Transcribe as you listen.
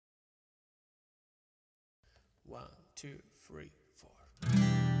1, 2, 3, 4.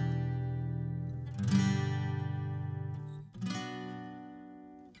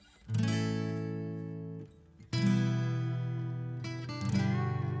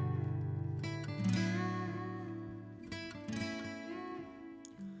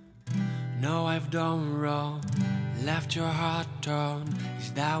 No, I've done wrong, left your heart torn.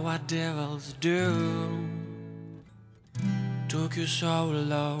 Is that what devils do? Took you so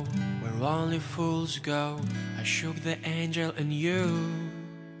low, where only fools go. I shook the angel in you.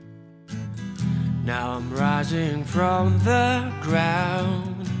 Now I'm rising from the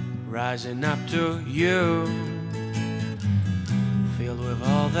ground, rising up to you. Filled with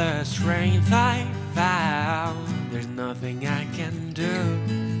all the strength I found, there's nothing I can do.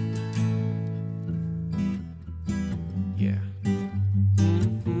 Yeah.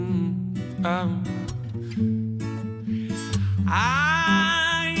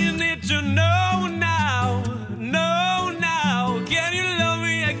 I need to know now, can you love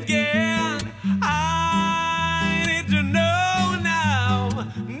me again? I need to know now,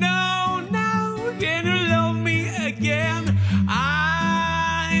 can you love me again?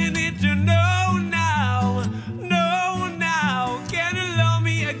 I need to know now, can you love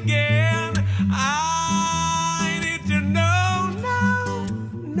me again? I need to know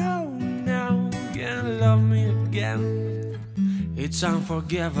now, can you love me again? It's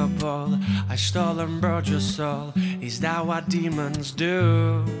unforgivable, I stole and brought your soul. Is that what demons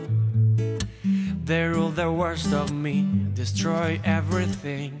do? They rule the worst of me, destroy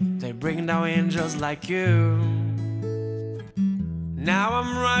everything. They bring down angels like you. Now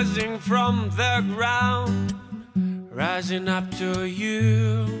I'm rising from the ground, rising up to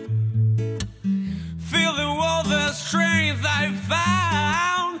you. Feel the all the strength I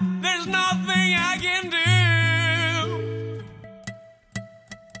found, there's nothing I can do.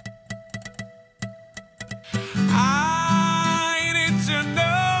 I need to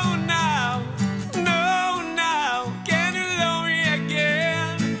know now, can you love me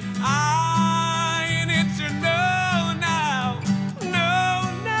again? I need to know now,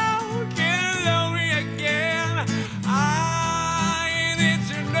 can you love me again? I need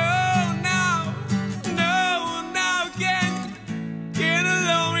to know now, can you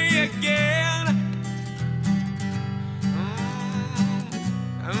love me again?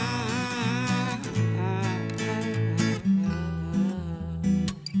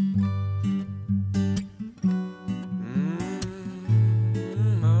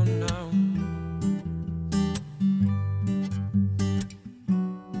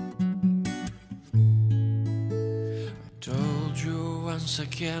 Once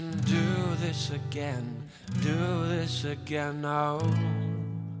again, do this again, oh.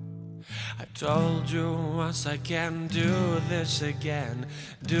 I told you once again, do this again,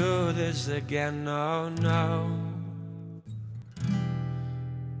 oh no.